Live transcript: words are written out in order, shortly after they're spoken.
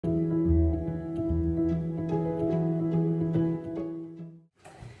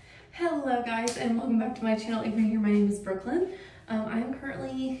and welcome back to my channel. If you're here, my name is Brookelynne. I'm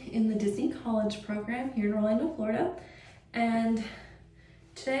currently in the Disney College program here in Orlando, Florida. And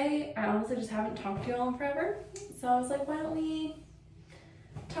today, I honestly just haven't talked to y'all in forever. So I was like, why don't we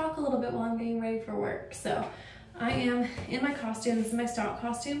talk a little bit while I'm getting ready for work. So I am in my costume. This is my stock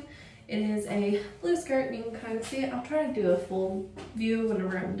costume. It is a blue skirt. You can kind of see it. I'll try to do a full view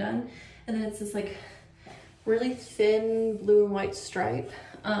whenever I'm done. And then it's this like really thin blue and white stripe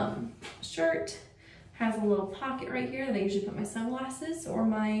shirt. Has a little pocket right here that I usually put my sunglasses or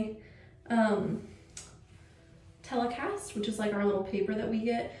my telecast, which is like our little paper that we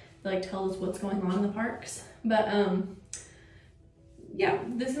get that like tells us what's going on in the parks. But yeah,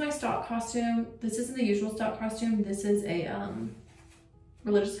 this is my stock costume. This isn't the usual stock costume. This is a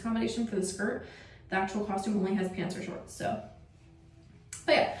religious accommodation for the skirt. The actual costume only has pants or shorts. So,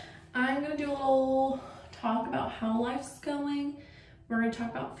 but yeah, I'm gonna do a little talk about how life's going. We're going to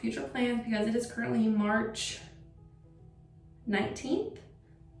talk about future plans because it is currently March 19th.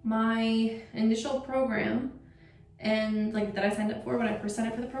 My initial program and like that I signed up for when I first signed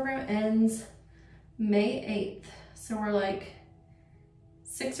up for the program ends May 8th. So we're like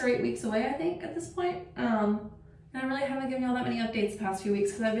 6 or 8 weeks away, I think, at this point. And I really haven't given y'all that many updates the past few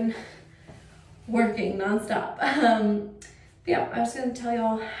weeks because I've been working nonstop. But yeah, I'm just going to tell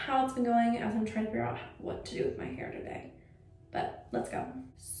y'all how it's been going as I'm trying to figure out what to do with my hair today. But let's go.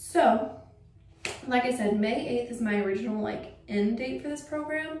 So, like I said, May 8th is my original like end date for this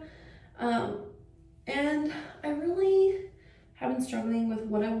program. And I really have been struggling with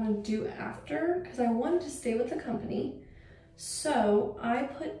what I want to do after because I wanted to stay with the company. So I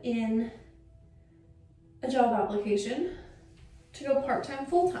put in a job application to go part-time,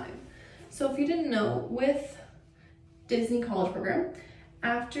 full-time. So if you didn't know, with Disney College program,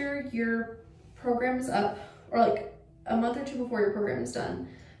 after your program is up, or like a month or two before your program is done,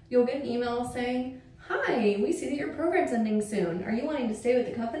 you'll get an email saying, hi, we see that your program's ending soon. Are you wanting to stay with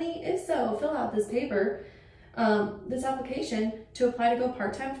the company? If so, fill out this paper, this application to apply to go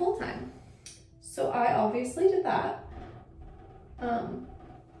part-time, full-time. So I obviously did that.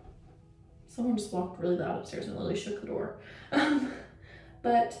 Someone just walked really loud upstairs and literally shook the door.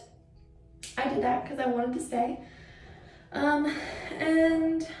 But I did that because I wanted to stay.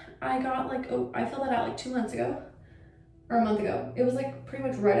 And I got like, I filled that out like 2 months ago. Or a month ago. It was like pretty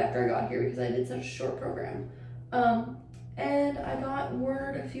much right after I got here because I did such a short program. And I got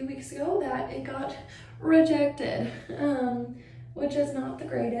word a few weeks ago that it got rejected, which is not the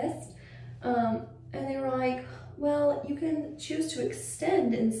greatest. And they were like, well, you can choose to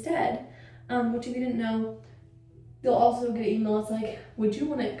extend instead, which if you didn't know, you'll also get emails like, would you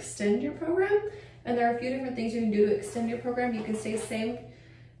want to extend your program? And there are a few different things you can do to extend your program. You can stay same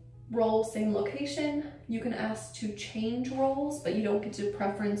role, same location. You can ask to change roles, but you don't get to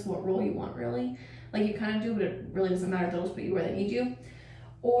preference what role you want really. Like you kind of do, but it really doesn't matter. They'll just put you where they need you.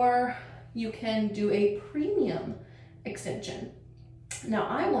 Or you can do a premium extension. Now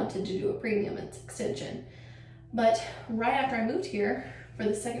I wanted to do a premium extension, but right after I moved here for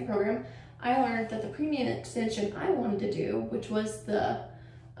the second program, I learned that the premium extension I wanted to do, which was the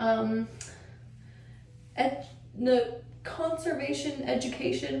Conservation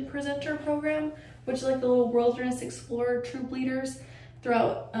Education Presenter Program, which is like the little Wilderness Explorer troop leaders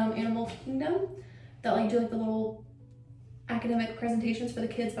throughout Animal Kingdom that like do like the little academic presentations for the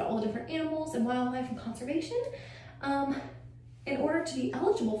kids about all the different animals and wildlife and conservation. In order to be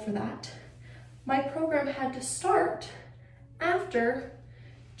eligible for that, my program had to start after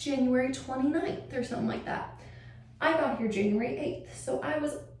January 29th or something like that. I got here January 8th, so I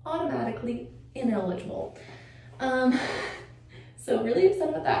was automatically ineligible. So really upset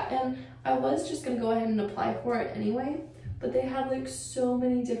about that, and I was just gonna go ahead and apply for it anyway, but they had like so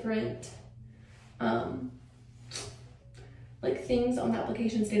many different like things on the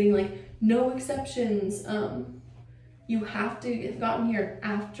application stating like no exceptions, you have to have gotten here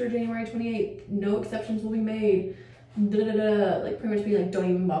after January 28th, no exceptions will be made, like pretty much be like don't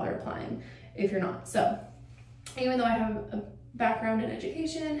even bother applying if you're not. So even though I have a background in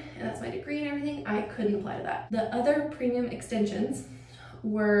education and that's my degree and everything, I couldn't apply to that. The other premium extensions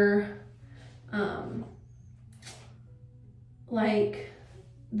were like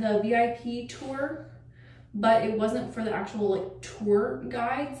the VIP tour, but it wasn't for the actual like tour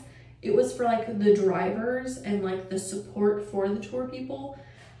guides. It was for like the drivers and like the support for the tour people,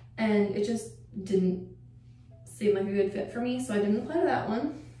 and it just didn't seem like a good fit for me, so I didn't apply to that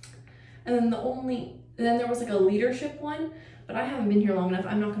one. And then there was like a leadership one, but I haven't been here long enough.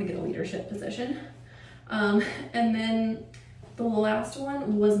 I'm not gonna get a leadership position. And then the last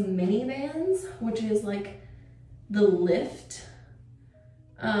one was minivans, which is like the lift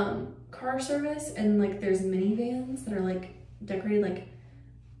car service, and like there's minivans that are like decorated like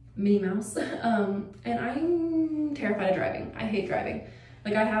Minnie Mouse. And I'm terrified of driving. I hate driving.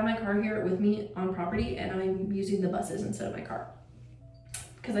 Like I have my car here with me on property and I'm using the buses instead of my car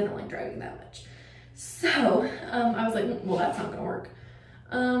because I don't like driving that much. So I was like, well, that's not gonna work.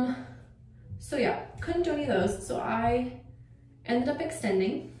 So yeah, couldn't do any of those. So I ended up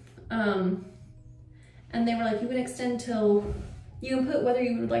extending. And they were like, you can extend till, you can put whether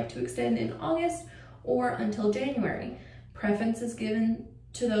you would like to extend in August or until January. Preference is given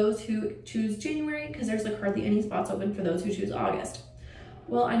to those who choose January because there's like hardly any spots open for those who choose August.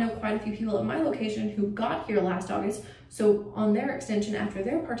 Well, I know quite a few people at my location who got here last August, so on their extension after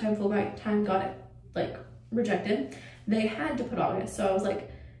their part-time full-time got it like rejected, they had to put August. So I was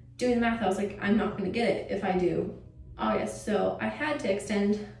like doing the math, I was like, I'm not gonna get it if I do August. So I had to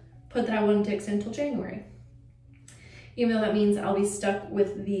extend, put that I wanted to extend till January. Even though that means I'll be stuck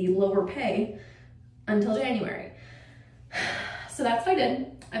with the lower pay until January. So that's what I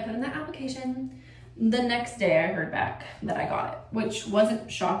did. I put in that application. The next day I heard back that I got it, which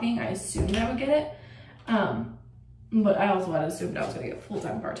wasn't shocking. I assumed I would get it. But I also had assumed I was gonna get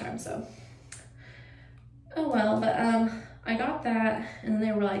full-time, part-time, so. Oh well, but I got that, and then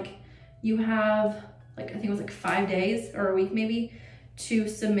they were like, you have, like, I think it was like 5 days or a week maybe, to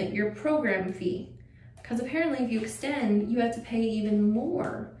submit your program fee. Because apparently if you extend, you have to pay even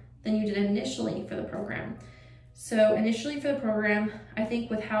more than you did initially for the program. So initially for the program, I think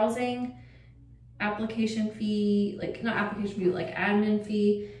with housing, application fee, like not application fee, like admin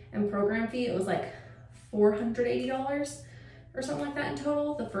fee and program fee, it was like $480 or something like that in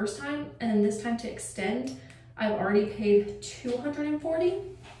total the first time. And this time to extend, I've already paid $240.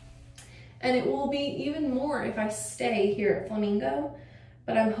 And it will be even more if I stay here at Flamingo,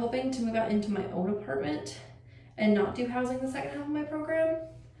 but I'm hoping to move out into my own apartment and not do housing the second half of my program.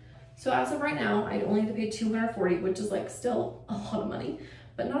 So as of right now, I'd only have to pay $240, which is like still a lot of money,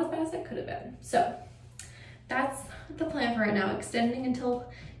 but not as bad as it could have been. So that's the plan for right now, extending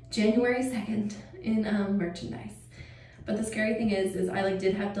until January 2nd in merchandise. But the scary thing is I like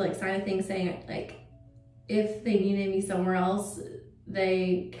did have to like sign a thing saying like, if they needed me somewhere else,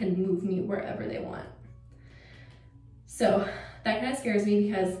 they can move me wherever they want. So that kind of scares me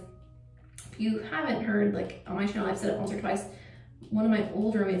because if you haven't heard, like on my channel, I've said it once or twice, one of my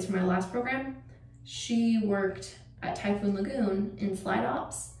old roommates from my last program, she worked at Typhoon Lagoon in slide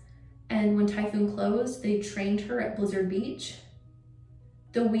ops. And when Typhoon closed, they trained her at Blizzard Beach.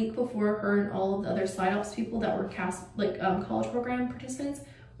 The week before her and all of the other slide ops people that were college program participants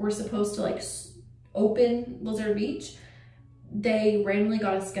were supposed to like open Blizzard Beach, they randomly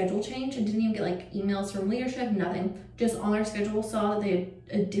got a schedule change and didn't even get like emails from leadership, nothing. Just on their schedule saw that they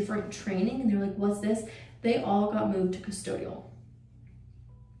had a different training and they're like, what's this? They all got moved to custodial.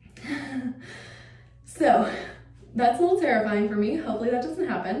 So that's a little terrifying for me. Hopefully that doesn't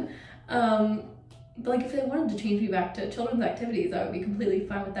happen. But like if they wanted to change me back to children's activities, I would be completely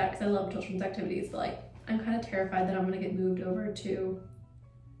fine with that because I love children's activities. But like I'm kind of terrified that I'm gonna get moved over to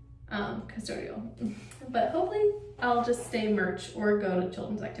custodial. But hopefully I'll just stay merch or go to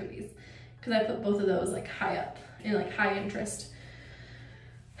children's activities because I put both of those like high up in like high interest.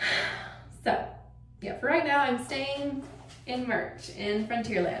 So yeah, for right now I'm staying in merch in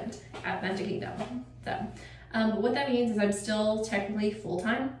Frontierland at Magic Kingdom. So but what that means is I'm still technically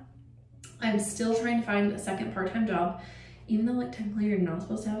full-time. I'm still trying to find a second part-time job, even though like technically you're not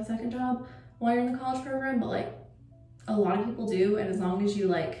supposed to have a second job while you're in the college program, but like a lot of people do, and as long as you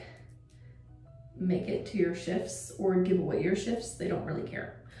like make it to your shifts or give away your shifts, they don't really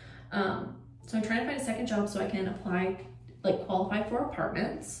care. So I'm trying to find a second job so I can apply, like qualify for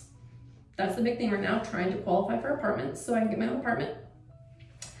apartments. That's the big thing right now, trying to qualify for apartments so I can get my own apartment.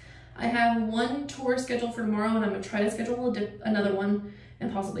 I have one tour scheduled for tomorrow and I'm gonna try to schedule another one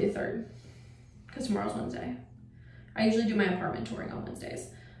and possibly a third because tomorrow's Wednesday. I usually do my apartment touring on Wednesdays,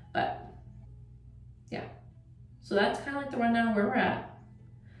 but yeah. So that's kind of like the rundown of where we're at.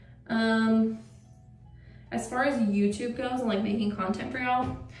 As far as YouTube goes and like making content for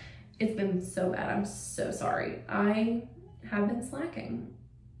y'all, it's been so bad. I'm so sorry. I have been slacking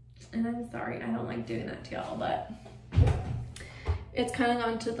and I'm sorry. I don't like doing that to y'all, but it's kind of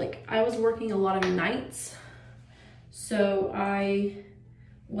gone to like, I was working a lot of nights. So I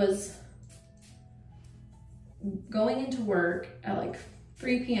was going into work at like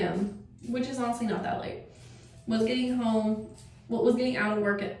 3 p.m., which is honestly not that late. Was getting home, was getting out of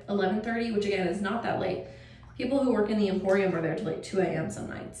work at 11:30, which again is not that late. People who work in the Emporium are there till like 2 a.m. some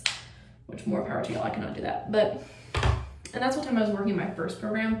nights, which more power to y'all, I cannot do that. But, and that's what time I was working my first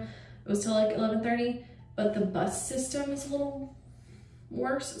program. It was till like 11:30, but the bus system is a little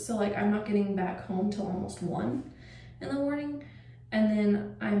worse. So like I'm not getting back home till almost 1 in the morning. And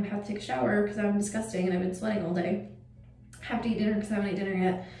then I have to take a shower because I'm disgusting and I've been sweating all day. Have to eat dinner because I haven't eaten dinner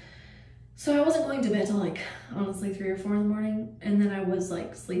yet. So I wasn't going to bed till like, honestly, 3 or 4 in the morning. And then I was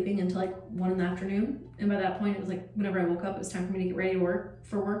like sleeping until like 1 in the afternoon. And by that point, it was like, whenever I woke up, it was time for me to get ready to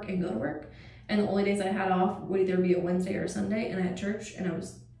work and go to work. And the only days I had off would either be a Wednesday or a Sunday, and I had church, and I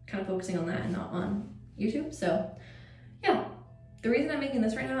was kind of focusing on that and not on YouTube. So yeah, the reason I'm making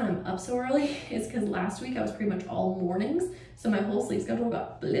this right now and I'm up so early is because last week I was pretty much all mornings. So my whole sleep schedule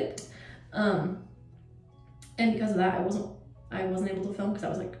got flipped. And because of that, I wasn't able to film because I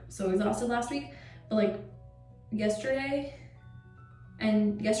was like so exhausted last week. But like yesterday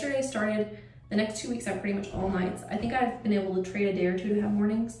started, the next 2 weeks are pretty much all nights. I think I've been able to trade a day or 2 to have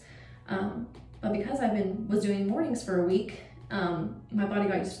mornings. But because was doing mornings for a week, my body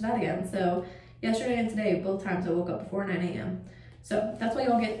got used to that again. So yesterday and today, both times I woke up before 9 a.m. So that's why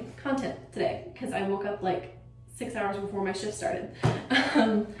y'all get content today, because I woke up like 6 hours before my shift started.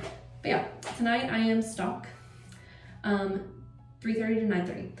 But yeah, tonight I am stock, 3:30 to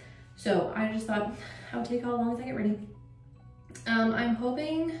 9:30. So I just thought I would take how long as I get ready. I'm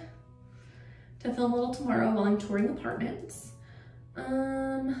hoping to film a little tomorrow while I'm touring apartments.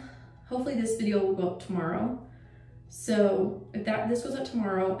 Hopefully this video will go up tomorrow. So if this goes up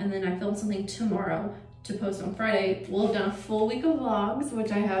tomorrow and then I film something tomorrow to post on Friday, we'll have done a full week of vlogs,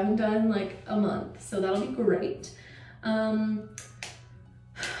 which I haven't done in like a month. So that'll be great. I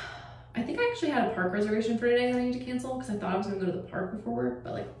think I actually had a park reservation for today that I need to cancel because I thought I was gonna go to the park before work,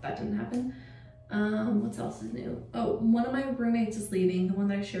 but like that didn't happen. What else is new? Oh, one of my roommates is leaving, the one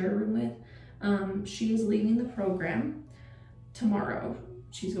that I share a room with. She is leaving the program tomorrow.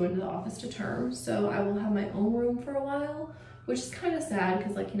 She's going to the office to term, so I will have my own room for a while, which is kind of sad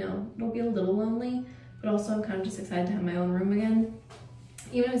because like, you know, it'll be a little lonely, but also I'm kind of just excited to have my own room again.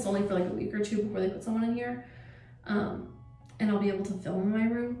 Even if it's only for like a week or 2 before they put someone in here. And I'll be able to film in my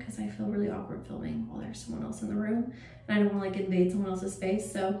room because I feel really awkward filming while there's someone else in the room. And I don't want to like invade someone else's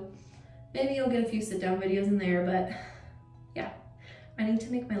space. So maybe you'll get a few sit down videos in there, but yeah. I need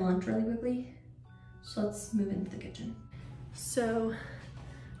to make my lunch really quickly. So let's move into the kitchen. So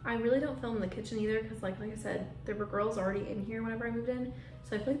I really don't film in the kitchen either because like I said, there were girls already in here whenever I moved in.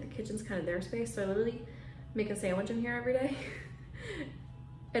 So I feel like the kitchen's kind of their space. So I literally make a sandwich in here every day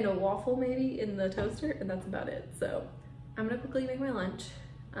and a waffle maybe in the toaster, and that's about it. So I'm gonna quickly make my lunch.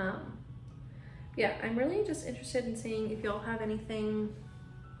 Yeah, I'm really just interested in seeing if y'all have anything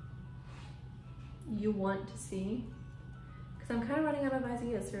you want to see, because I'm kind of running out of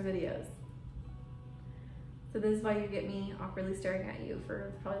ideas for videos. So this is why you get me awkwardly staring at you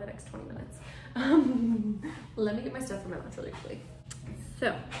for probably the next 20 minutes. Let me get my stuff for my lunch really quickly.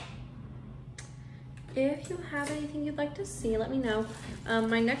 So if you have anything you'd like to see, let me know.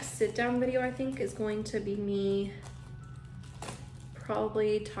 My next sit down video I think is going to be me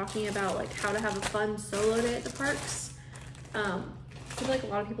probably talking about like how to have a fun solo day at the parks. I feel like a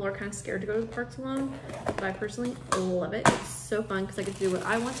lot of people are kind of scared to go to the parks alone, but I personally love it. It's so fun because I get to do what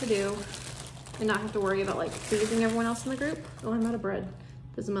I want to do and not have to worry about like pleasing everyone else in the group. Oh, I'm out of bread.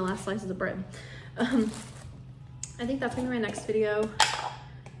 This is my last slices of bread. I think that's gonna be my next video.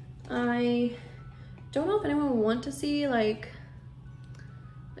 I don't know if anyone would want to see like,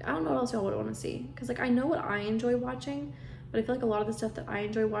 I don't know what else y'all would want to see, because like I know what I enjoy watching, but I feel like a lot of the stuff that I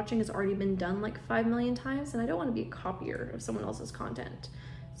enjoy watching has already been done like 5 million times, and I don't want to be a copier of someone else's content.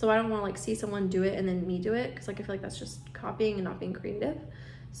 So I don't want to like see someone do it and then me do it, because like I feel like that's just copying and not being creative.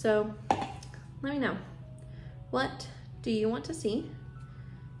 So let me know, what do you want to see?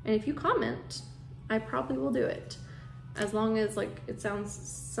 And if you comment, I probably will do it, as long as like it sounds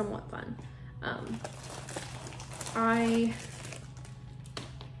somewhat fun. I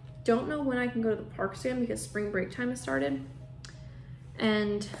don't know when I can go to the parks again because spring break time has started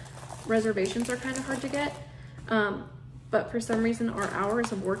and reservations are kind of hard to get. But for some reason our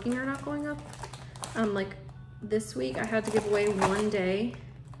hours of working are not going up. Like this week I had to give away 1 day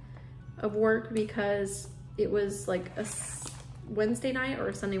of work because it was like a Wednesday night or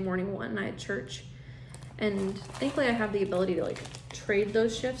a Sunday morning one, and I had church. And thankfully I have the ability to like trade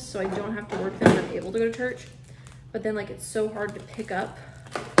those shifts so I don't have to work them and I'm able to go to church. But then like it's so hard to pick up.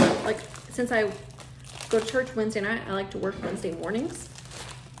 Like since I go to church Wednesday night, I like to work Wednesday mornings.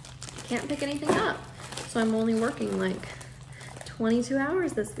 Can't pick anything up. So I'm only working like 22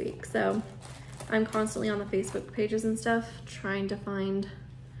 hours this week. So I'm constantly on the Facebook pages and stuff trying to find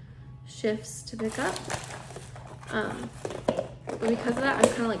shifts to pick up. But because of that, I'm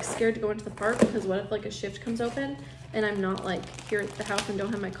kind of like scared to go into the park, because what if like a shift comes open and I'm not like here at the house and don't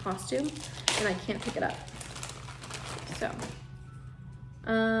have my costume and I can't pick it up. So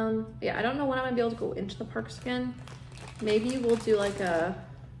Yeah, I don't know when I'm gonna be able to go into the parks again. Maybe we'll do like a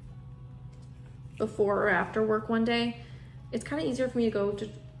before or after work one day. It's kind of easier for me to go to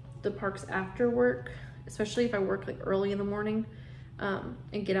the parks after work, especially if I work like early in the morning,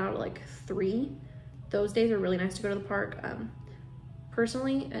 and get out at like 3. Those days are really nice to go to the park.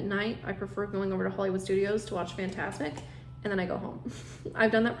 Personally, at night, I prefer going over to Hollywood Studios to watch Fantasmic, and then I go home.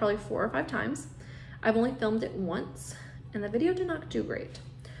 I've done that probably 4 or 5 times. I've only filmed it once, and the video did not do great.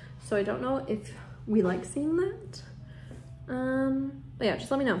 So I don't know if we like seeing that. But yeah, just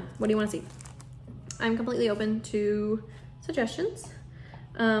let me know. What do you want to see? I'm completely open to suggestions.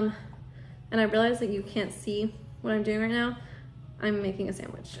 And I realize that you can't see what I'm doing right now. I'm making a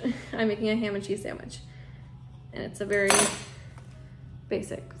sandwich. I'm making a ham and cheese sandwich. And it's a very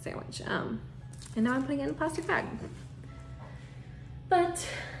basic sandwich. And now I'm putting it in a plastic bag. But,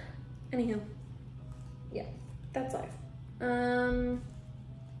 anywho, yeah, that's life.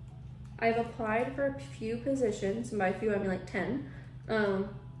 I've applied for a few positions, and by a few I mean like 10,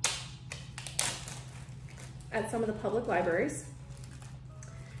 at some of the public libraries,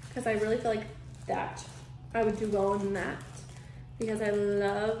 because I really feel like that I would do well in that, because I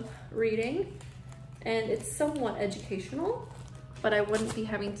love reading and it's somewhat educational, but I wouldn't be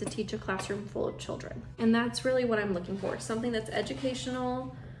having to teach a classroom full of children. And that's really what I'm looking for, something that's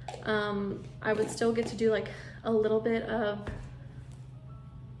educational. I would still get to do like a little bit of,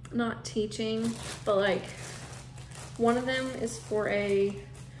 not teaching, but like one of them is for a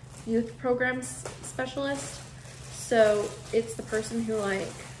youth programs specialist. So it's the person who like,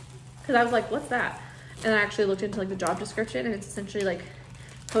 because I was like, what's that? And I actually looked into like the job description, and it's essentially like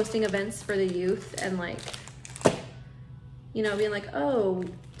hosting events for the youth and like, you know, being like, oh,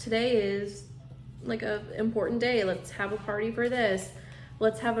 today is like a important day. Let's have a party for this.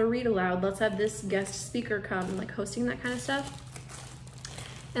 Let's have a read aloud. Let's have this guest speaker come, and like hosting that kind of stuff.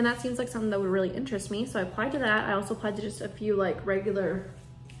 And that seems like something that would really interest me. So I applied to that. I also applied to just a few like regular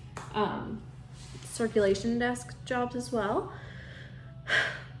circulation desk jobs as well.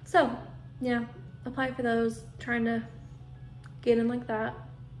 So yeah, apply for those, trying to get in like that.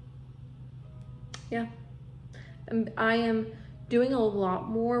 Yeah. And I am doing a lot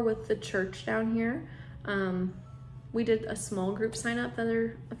more with the church down here. We did a small group sign up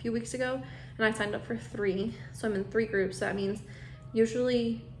a few weeks ago, and I signed up for 3. So I'm in 3 groups. So that means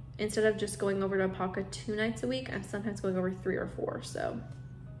usually instead of just going over to Apaka 2 nights a week, I'm sometimes going over 3 or 4. So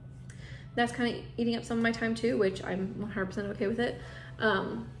that's kind of eating up some of my time too, which I'm 100% okay with it.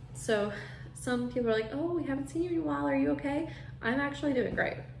 So some people are like, oh, we haven't seen you in a while. Are you okay? I'm actually doing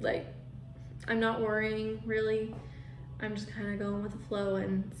great. Like, I'm not worrying really. I'm just kind of going with the flow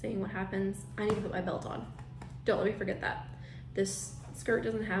and seeing what happens. I need to put my belt on. Don't let me forget that. This skirt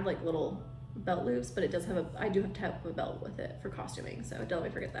doesn't have like little belt loops, but it does have I do have to have a belt with it for costuming, so don't let me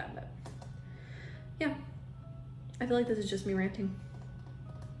forget that. But yeah, I feel like this is just me ranting.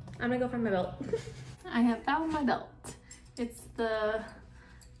 I'm gonna go find my belt. I have found my belt. It's the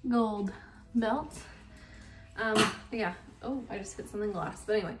gold belt. Yeah, oh, I just hit something glass.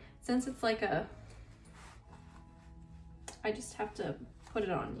 But anyway, since it's like I just have to put it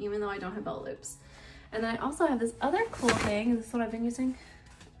on, even though I don't have belt loops. And then I also have this other cool thing. This is what I've been using.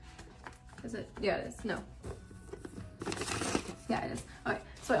 Is it? Yeah, it is. No. Yeah, it is. Okay,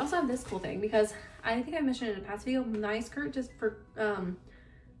 so I also have this cool thing because I think I mentioned it in a past video. My skirt just for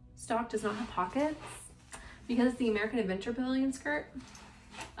stock does not have pockets because it's the American Adventure Pavilion skirt.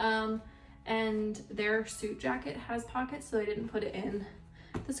 And their suit jacket has pockets, so they didn't put it in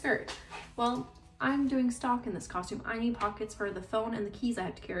the skirt. Well, I'm doing stock in this costume. I need pockets for the phone and the keys I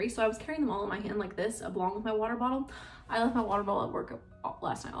have to carry. So I was carrying them all in my hand like this, along with my water bottle. I left my water bottle at work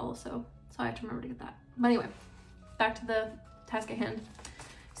last night also, so I have to remember to get that. But anyway, back to the task at hand.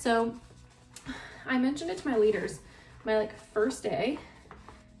 So I mentioned it to my leaders, my like first day,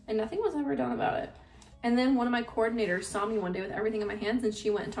 and nothing was ever done about it. And then one of my coordinators saw me one day with everything in my hands, and she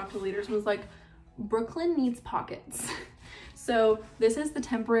went and talked to the leaders and was like, Brookelynne needs pockets. So this is the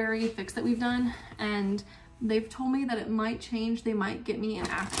temporary fix that we've done, and they've told me that it might change. They might get me an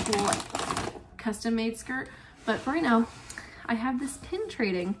actual like custom made skirt, but for right now I have this pin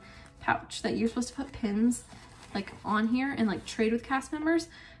trading pouch that you're supposed to put pins like on here and like trade with cast members.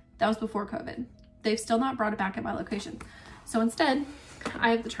 That was before COVID. They've still not brought it back at my location. So instead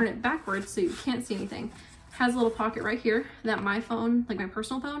I have to turn it backwards so you can't see anything. It has a little pocket right here that my phone, like my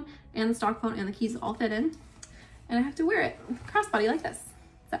personal phone and the stock phone and the keys all fit in. And I have to wear it crossbody like this.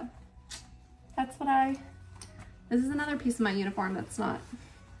 So that's what this is another piece of my uniform that's not,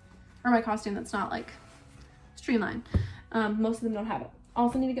 or my costume that's not like streamlined. Most of them don't have it.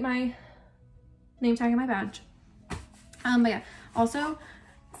 Also need to get my name tag and my badge. But yeah, also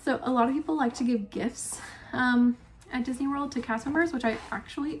So a lot of people like to give gifts at Disney World to cast members, which I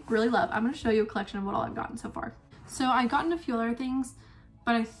actually really love. I'm going to show you a collection of what all I've gotten so far. So I've gotten a few other things,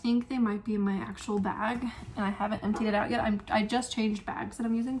 but I think they might be in my actual bag, and I haven't emptied it out yet. I just changed bags that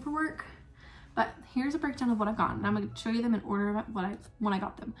I'm using for work, but here's a breakdown of what I've gotten. I'm going to show you them in order of when I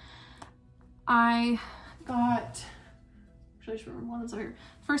got them. I got, actually I should remember one that's over here.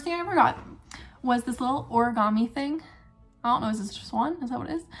 First thing I ever got was this little origami thing. I don't know, is this just one? Is that what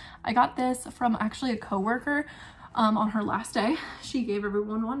it is? I got this from actually a coworker on her last day. She gave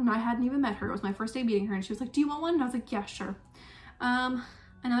everyone one, and I hadn't even met her. It was my first day meeting her, and she was like, do you want one? And I was like, yeah, sure.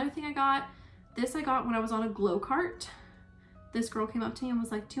 Another thing I got when I was on a glow cart. This girl came up to me and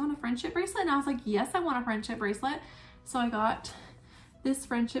was like, do you want a friendship bracelet? And I was like, yes, I want a friendship bracelet. So I got this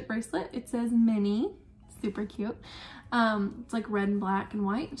friendship bracelet. It says Minnie, super cute. It's like red and black and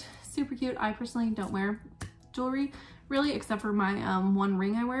white, super cute. I personally don't wear jewelry really, except for my one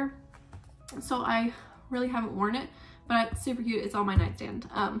ring I wear. So I really haven't worn it, but it's super cute. It's on my nightstand,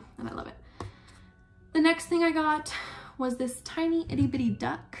 and I love it. The next thing I got was this tiny itty bitty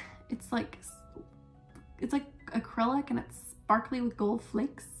duck. It's like acrylic, and it's sparkly with gold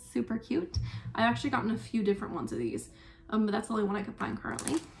flakes, super cute. I've actually gotten a few different ones of these, but that's the only one I could find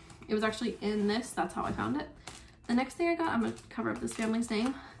currently. It was actually in this, that's how I found it. The next thing I got, I'm gonna cover up this family's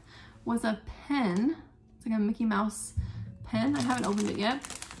name, was a pen. It's like a Mickey Mouse pen. I haven't opened it yet,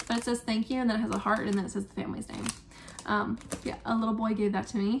 but it says thank you, and then it has a heart, and then it says the family's name. Yeah, a little boy gave that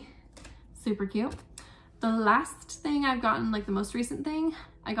to me. Super cute. The last thing I've gotten, like the most recent thing,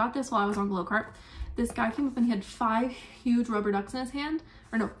 I got this while I was on Glow Cart. This guy came up and he had 5 huge rubber ducks in his hand.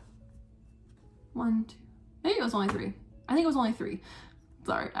 Or no, 1, 2, maybe it was only 3. I think it was only 3.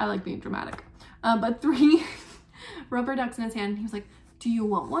 Sorry, I like being dramatic. But 3 rubber ducks in his hand. He was like, do you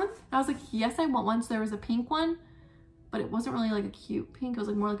want one? I was like, yes, I want one. So there was a pink one, but it wasn't really like a cute pink. It was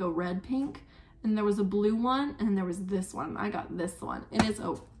like more like a red pink. And there was a blue one, and then there was this one. I got this one. It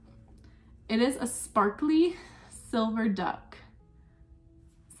is a sparkly silver duck.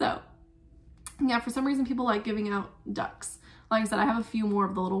 So yeah, for some reason people like giving out ducks. Like I said, I have a few more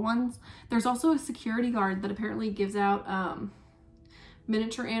of the little ones. There's also a security guard that apparently gives out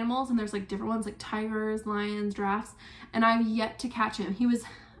miniature animals, and there's like different ones like tigers, lions, giraffes, and I've yet to catch him. He was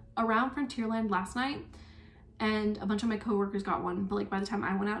around Frontierland last night, and a bunch of my coworkers got one, but like by the time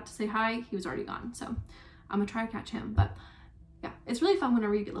I went out to say hi, he was already gone. So I'm gonna try to catch him. But yeah, it's really fun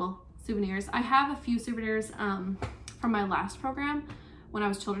whenever you get little souvenirs. I have a few souvenirs from my last program when I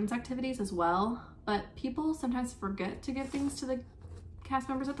was children's activities as well, but people sometimes forget to give things to the cast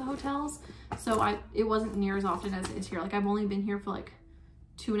members at the hotels, so it wasn't near as often as it is here. Like I've only been here for like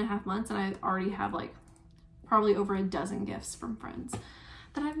 2.5 months, and I already have like probably over a dozen gifts from friends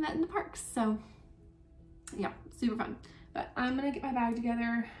that I've met in the parks. So yeah, super fun. But I'm gonna get my bag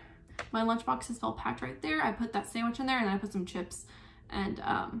together. My lunchbox is all packed right there. I put that sandwich in there, and then I put some chips and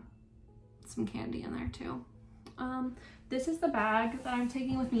some candy in there too. This is the bag that I'm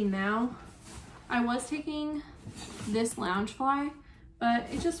taking with me now. I was taking this Loungefly, but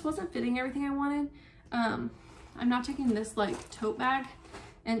it just wasn't fitting everything I wanted. I'm not taking this like tote bag.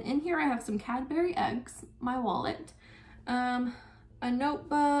 And in here I have some Cadbury eggs, my wallet, a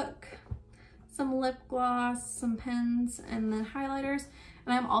notebook, some lip gloss, some pens, and then highlighters.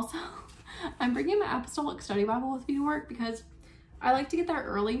 And I'm bringing my Apostolic Study Bible with me to work because I like to get there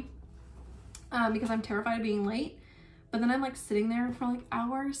early because I'm terrified of being late. But then I'm like sitting there for like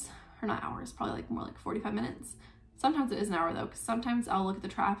hours, or not hours, probably like more like 45 minutes. Sometimes it is an hour though, because sometimes I'll look at the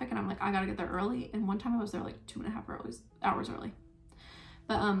traffic and I'm like, I gotta get there early. And one time I was there like 2.5 hours early.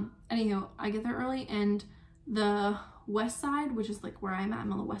 But anywho, I get there early, and the west side, which is like where I'm at,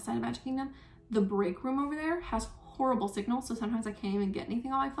 I'm on the west side of Magic Kingdom, the break room over there has horrible signal, so sometimes I can't even get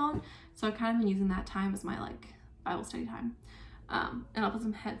anything on my phone. So I've kind of been using that time as my like Bible study time. And I'll put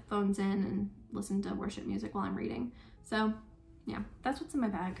some headphones in and listen to worship music while I'm reading. So yeah, that's what's in my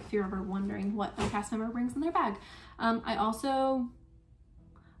bag, if you're ever wondering what a cast member brings in their bag. I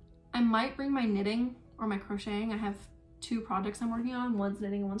might bring my knitting or my crocheting. I have 2 projects I'm working on. One's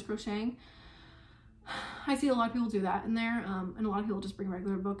knitting and one's crocheting. I see a lot of people do that in there, and a lot of people just bring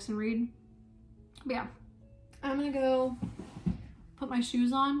regular books and read. But yeah, I'm gonna go put my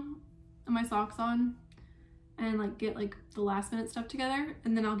shoes on and my socks on and like get like the last minute stuff together,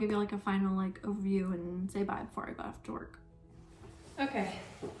 and then I'll give you like a final like overview and say bye before I go off to work. Okay,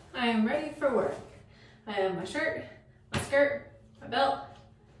 I am ready for work. I have my shirt, my skirt, my belt,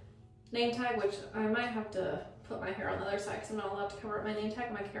 name tag, which I might have to put my hair on the other side because I'm not allowed to cover up my name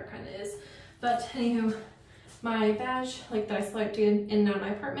tag. My hair kind of is. But anywho, my badge, like that I swiped in and out of my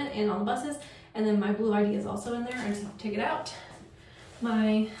apartment and on the buses, and then my blue ID is also in there. I just have to take it out.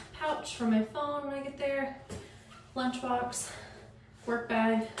 my pouch for my phone when I get there, lunchbox, work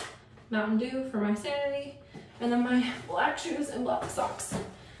bag, Mountain Dew for my sanity, and then my black shoes and black socks.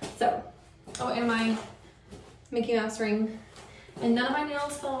 So, oh, and my Mickey Mouse ring. And none of my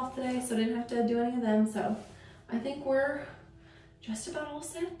nails fell off today, so I didn't have to do any of them. So I think we're just about all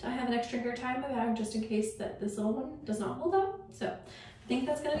set. I have an extra hair tie in my bag just in case that this little one does not hold up. So I think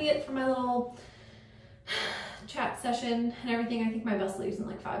that's gonna be it for my little chat session and everything. I think my bus leaves in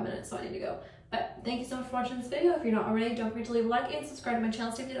like 5 minutes, so I need to go. But thank you so much for watching this video. If you're not already, don't forget to leave a like and subscribe to my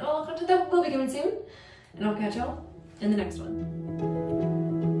channel to stay updated on all content that will be coming soon. And I'll catch y'all in the next one.